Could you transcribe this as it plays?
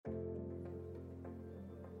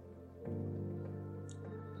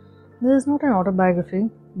This is not an autobiography,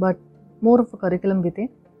 but more of a curriculum vitae.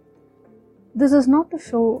 This is not to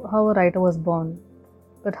show how a writer was born,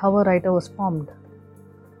 but how a writer was formed.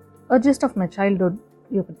 A gist of my childhood,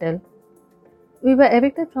 you could tell. We were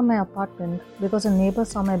evicted from my apartment because a neighbor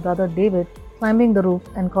saw my brother David climbing the roof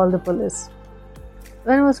and called the police.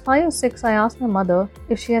 When I was 5 or 6, I asked my mother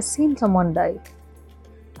if she has seen someone die.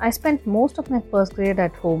 I spent most of my first grade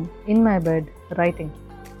at home, in my bed, writing.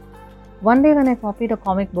 One day when I copied a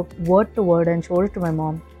comic book word to word and showed it to my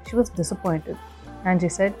mom, she was disappointed. And she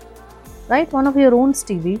said, "Write one of your own,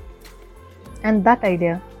 Stevie." And that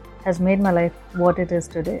idea has made my life what it is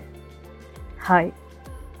today. Hi,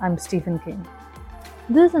 I'm Stephen King.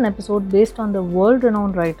 This is an episode based on the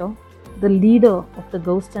world-renowned writer, the leader of the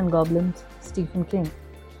Ghosts and Goblins, Stephen King.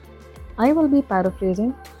 I will be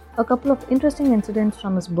paraphrasing a couple of interesting incidents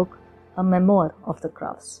from his book, A Memoir of the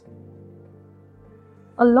Crafts.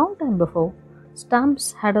 A long time before,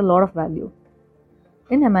 stamps had a lot of value.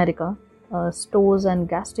 In America, stores and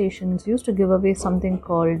gas stations used to give away something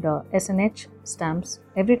called S&H stamps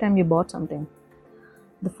every time you bought something.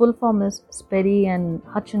 The full form is Sperry and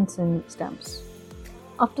Hutchinson stamps.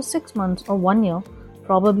 After 6 months or 1 year,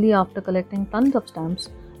 probably after collecting tons of stamps,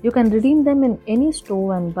 you can redeem them in any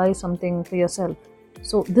store and buy something for yourself.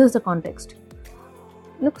 So this is the context.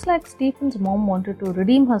 Looks like Stephen's mom wanted to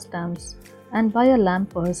redeem her stamps and buy a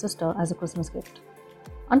lamp for her sister as a Christmas gift.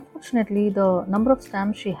 Unfortunately, the number of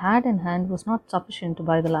stamps she had in hand was not sufficient to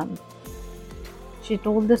buy the lamp. She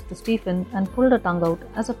told this to Stephen and pulled her tongue out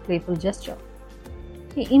as a playful gesture.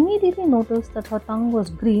 He immediately noticed that her tongue was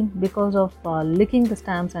green because of licking the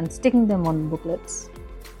stamps and sticking them on booklets.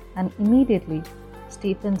 And immediately,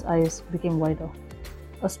 Stephen's eyes became wider.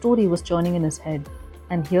 A story was churning in his head,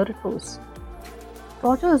 and here it goes.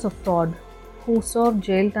 Roger is a fraud who served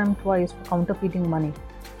jail time twice for counterfeiting money.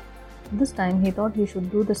 This time he thought he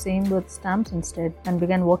should do the same with stamps instead and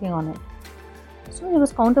began working on it. So he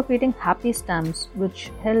was counterfeiting happy stamps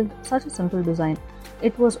which held such a simple design.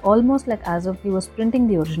 It was almost like as if he was printing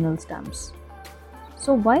the original stamps.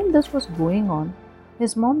 So while this was going on,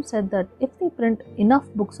 his mom said that if they print enough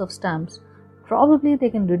books of stamps, probably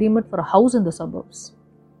they can redeem it for a house in the suburbs.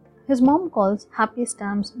 His mom calls Happy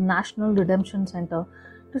Stamps National Redemption Center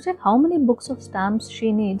to check how many books of stamps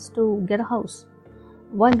she needs to get a house.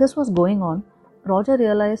 While this was going on, Roger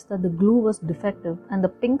realized that the glue was defective and the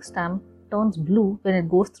pink stamp turns blue when it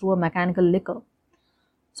goes through a mechanical liquor.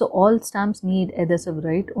 So all stamps need adhesive,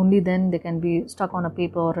 right? Only then they can be stuck on a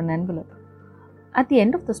paper or an envelope. At the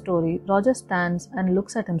end of the story, Roger stands and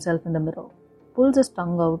looks at himself in the mirror, pulls his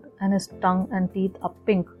tongue out, and his tongue and teeth are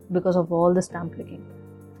pink because of all the stamp licking.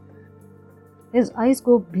 His eyes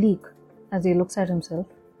go bleak as he looks at himself,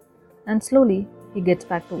 and slowly he gets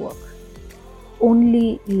back to work.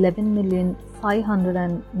 Only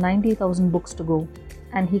 11,590,000 books to go,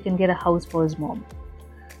 and he can get a house for his mom.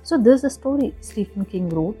 So this is the story Stephen King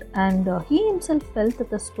wrote, and he himself felt that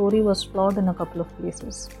the story was flawed in a couple of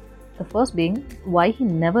places. The first being why he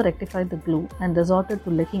never rectified the glue and resorted to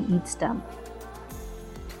licking each stamp.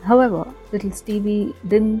 However, little Stevie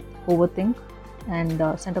didn't overthink and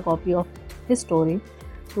sent a copy of his story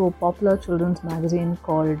to a popular children's magazine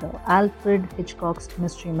called Alfred Hitchcock's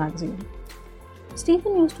Mystery Magazine.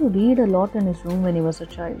 Stephen used to read a lot in his room when he was a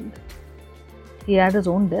child. He had his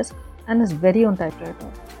own desk and his very own typewriter.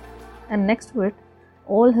 And next to it,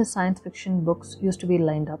 all his science fiction books used to be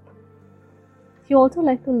lined up. He also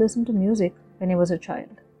liked to listen to music when he was a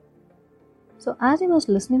child. So as he was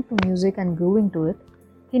listening to music and grooving to it,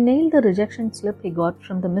 he nailed the rejection slip he got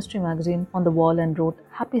from the mystery magazine on the wall and wrote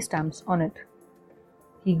Happy Stamps on it.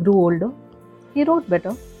 He grew older, he wrote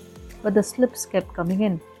better, but the slips kept coming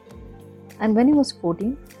in. And when he was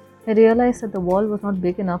 14, he realized that the wall was not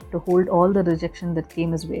big enough to hold all the rejection that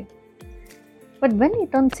came his way. But when he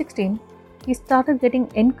turned 16, he started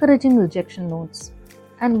getting encouraging rejection notes.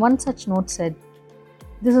 And one such note said,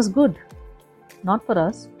 "This is good. Not for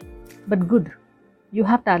us, but good. You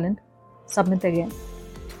have talent. Submit again."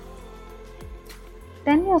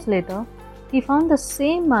 10 years later, he found the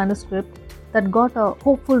same manuscript that got a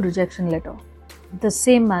hopeful rejection letter. The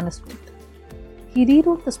same manuscript. He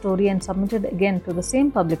rewrote the story and submitted again to the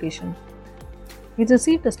same publication. He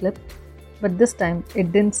received a slip, but this time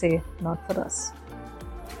it didn't say "not for us."